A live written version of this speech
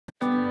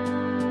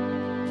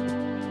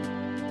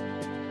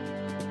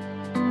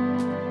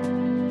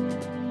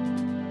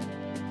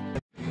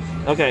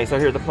Okay, so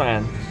here's the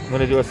plan. I'm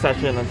gonna do a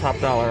session on top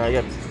dollar. I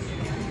get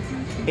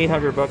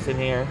 800 bucks in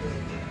here.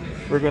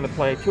 We're gonna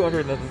play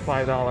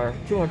 $205,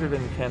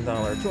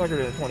 $210,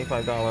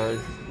 $225.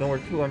 Then we're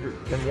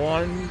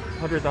 $201,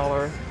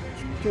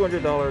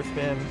 $200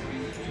 spin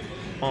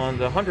on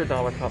the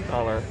 $100 top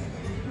dollar.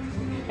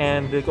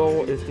 And the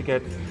goal is to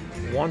get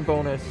one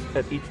bonus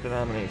at each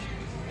denomination.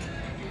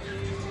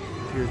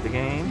 Here's the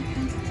game.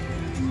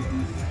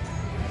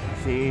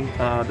 See,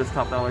 this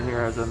top dollar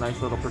here has a nice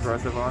little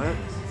progressive on it,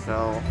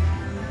 so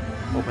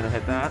hoping to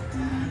hit that.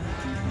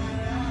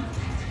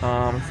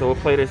 So we'll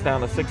play this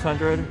down to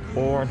 600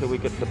 or until we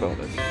get the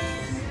bonus.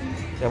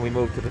 Then we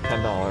move to the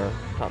 $10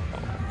 top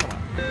dollar. Come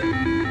on.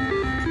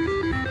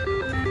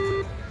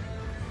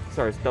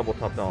 Sorry, it's double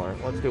top dollar.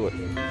 Let's do it.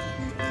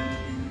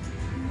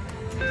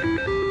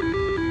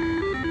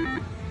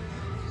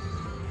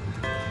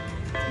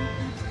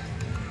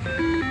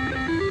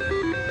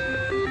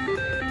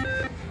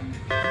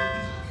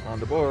 On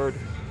the board.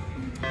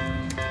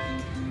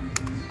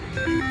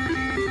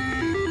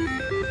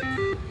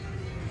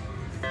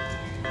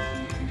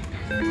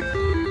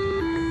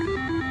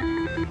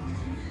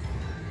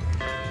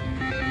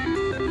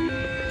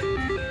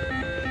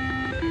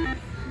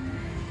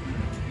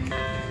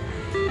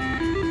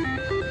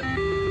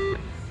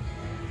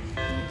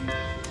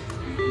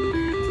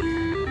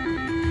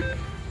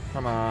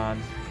 Come on.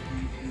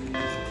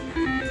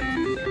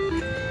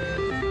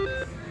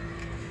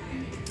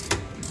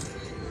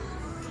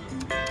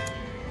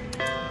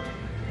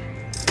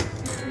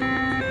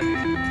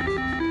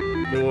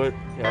 Do it.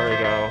 There we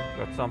go.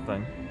 Got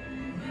something.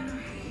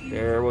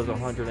 There was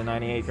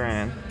 198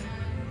 grand.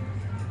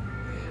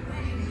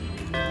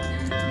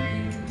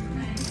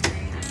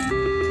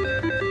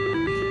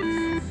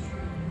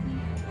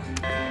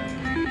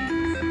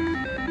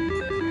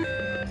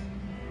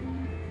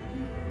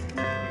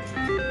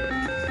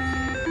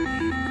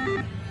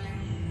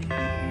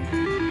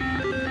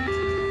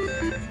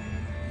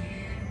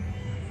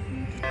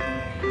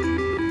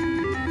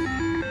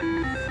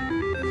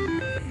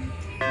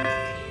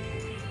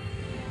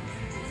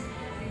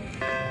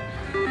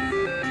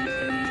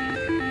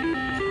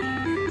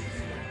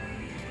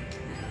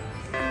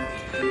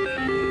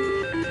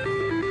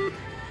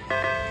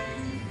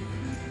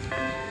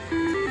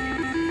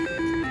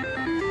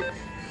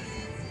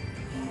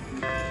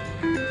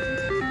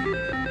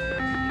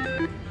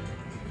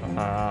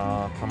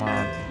 Come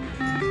on.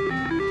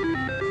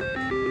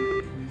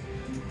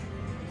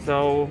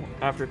 So,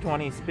 after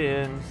 20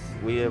 spins,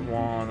 we have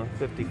won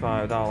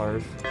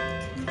 $55.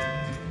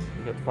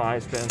 We got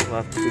 5 spins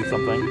left to do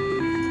something.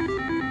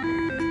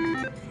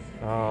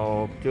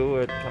 Oh, do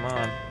it. Come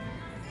on.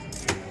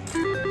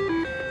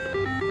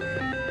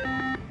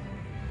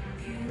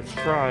 Let's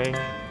try.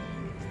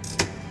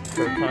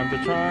 Third time's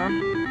a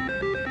charm.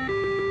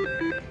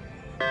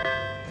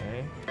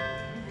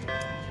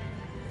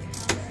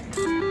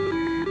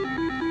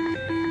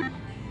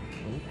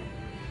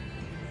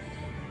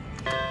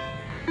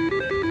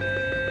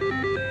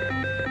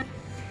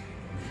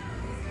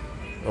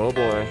 Oh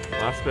boy,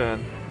 last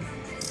spin.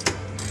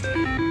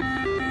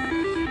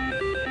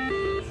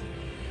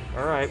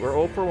 Alright, we're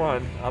 0 for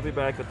 1. I'll be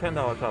back with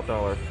 $10 top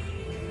dollar.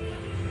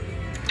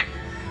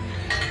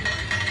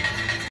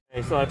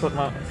 Okay, so I put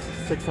my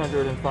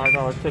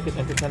 $605 ticket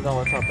into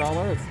 $10 top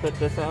dollar. Let's spit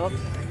this out.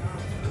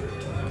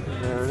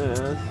 There it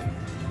is.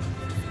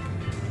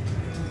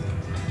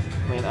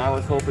 I mean, I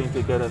was hoping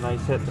to get a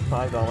nice hit to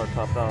 $5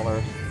 top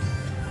dollar.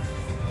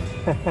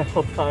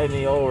 It'll tie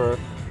me over.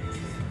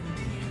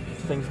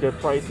 Things get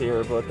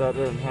pricier, but that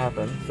didn't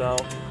happen, so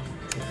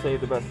let's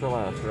save the best for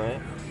last, right?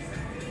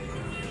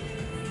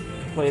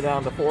 Play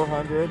down to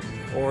 400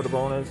 or the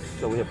bonus,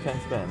 so we have 10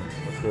 spins.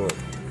 Let's do it.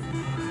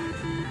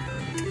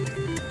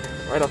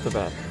 Right off the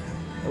bat.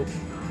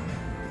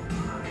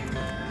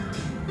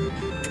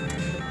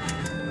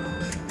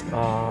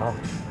 Oh.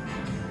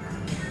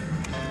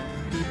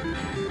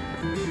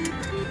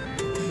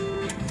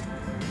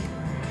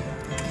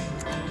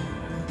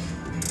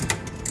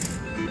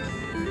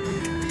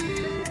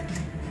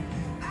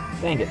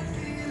 Dang it.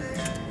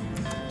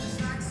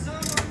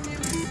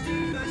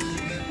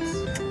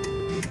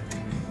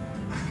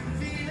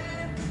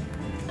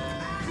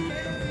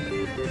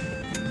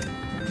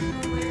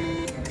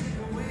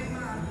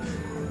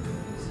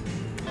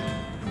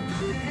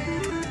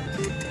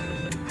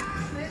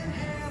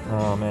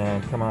 Oh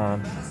man, come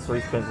on.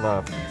 3 spins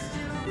left.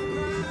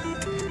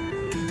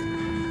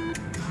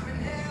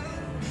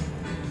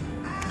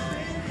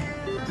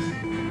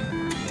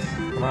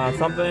 Come on,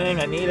 something.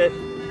 I need it.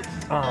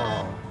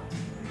 Oh.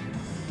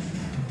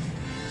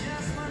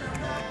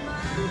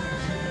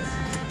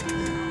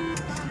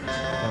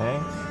 Okay.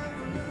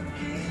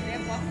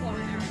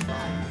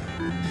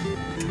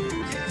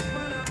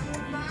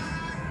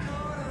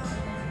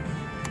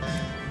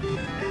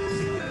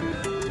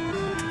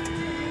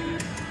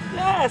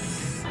 Yes!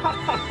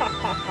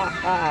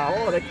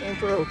 Oh, that came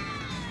through.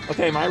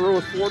 Okay, my rule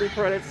is 40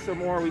 credits or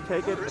more, we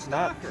take it. If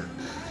not,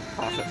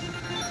 toss it.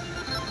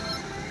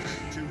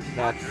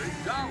 That's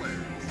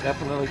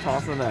definitely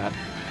tossing that.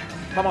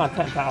 Come on,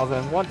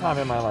 10,000. One time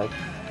in my life.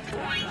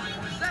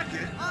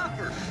 Second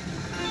offer.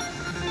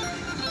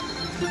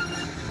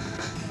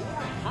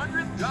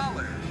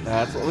 $400.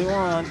 That's what we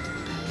want.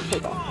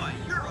 Take off. Oh,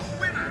 you're a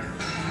winner.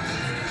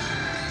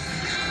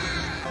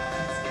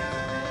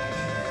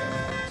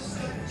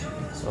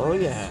 Oh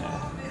yeah.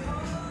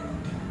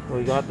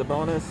 We got the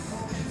bonus.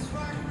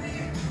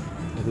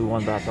 We'll do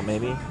one backup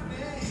maybe.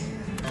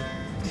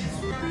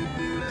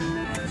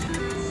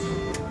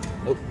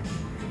 Nope.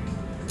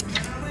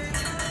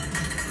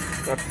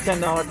 Got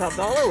 $10 top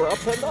dollar. We're up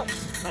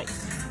 $10. Nice.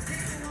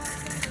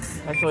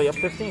 Actually up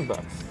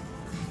 $15.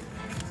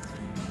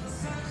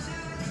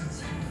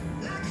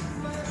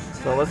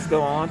 So let's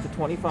go on to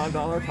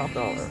 $25 top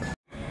dollar.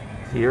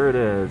 Here it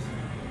is.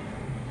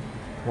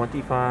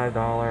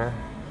 $25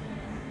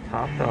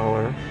 top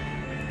dollar.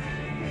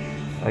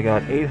 I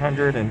got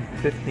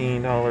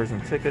 $815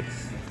 in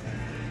tickets.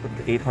 Put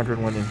the 800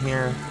 one in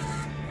here.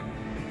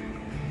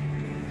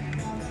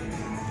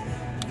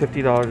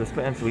 $50 to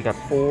spend, so we got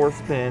 4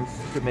 spins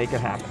to make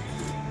it happen.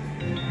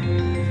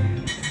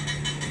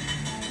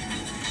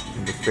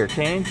 And the spare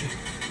change.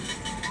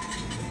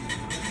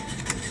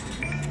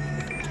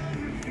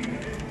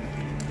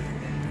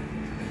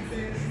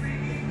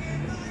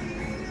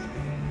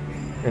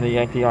 And a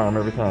yank the arm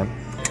every time.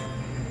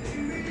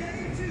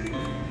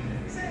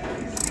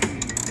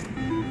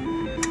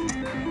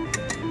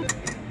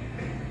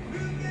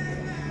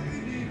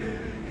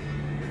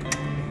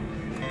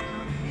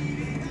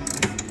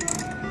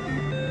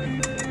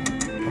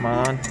 Come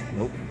on.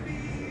 Nope.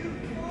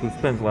 2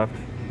 spins left.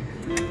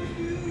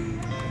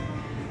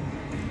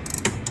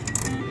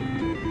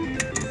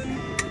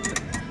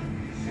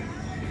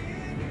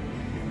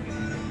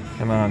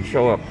 Come on,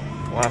 show up.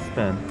 Last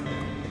spin.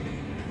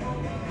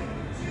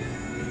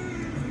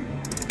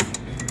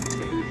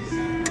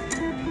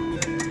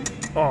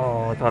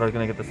 Oh, I thought I was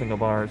going to get the single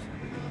bars.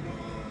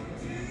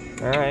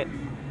 Alright.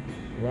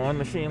 1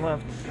 machine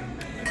left.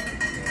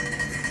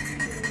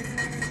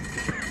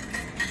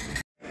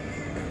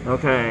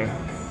 Okay,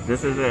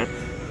 this is it.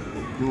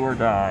 Do or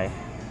die.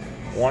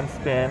 1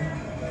 spin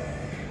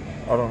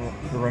out of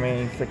the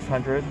remaining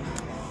 600.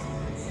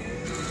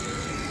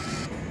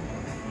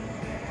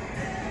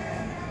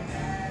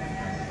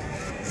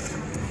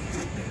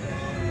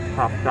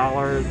 Top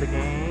dollar is the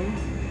game.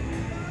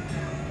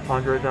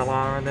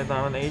 $100 in the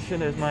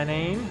denomination is my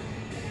name.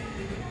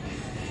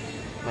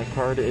 My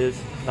card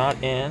is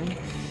not in.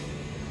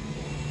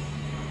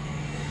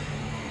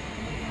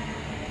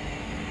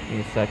 Give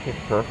me a second.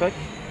 Perfect.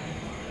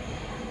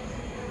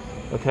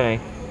 Okay.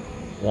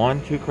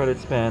 1 2-credit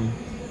spin.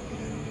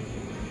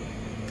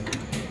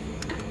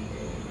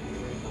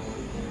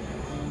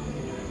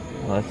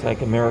 Let's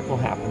make a miracle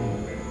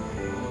happen.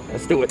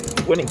 Let's do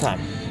it. Winning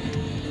time.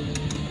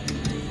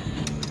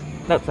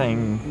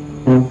 Nothing.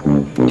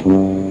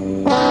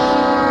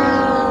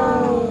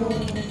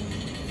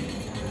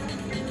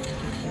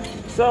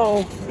 So,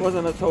 it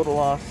wasn't a total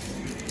loss.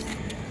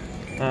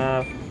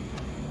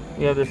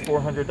 We have this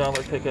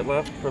 $400 ticket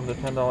left from the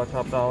 $10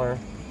 top dollar,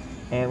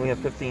 and we have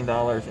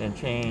 $15 in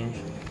change.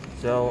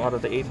 So, out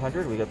of the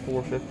 800, we got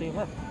 $450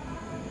 left.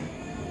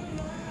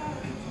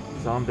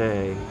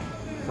 Someday,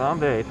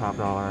 top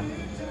dollar,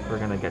 we're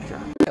gonna get ya.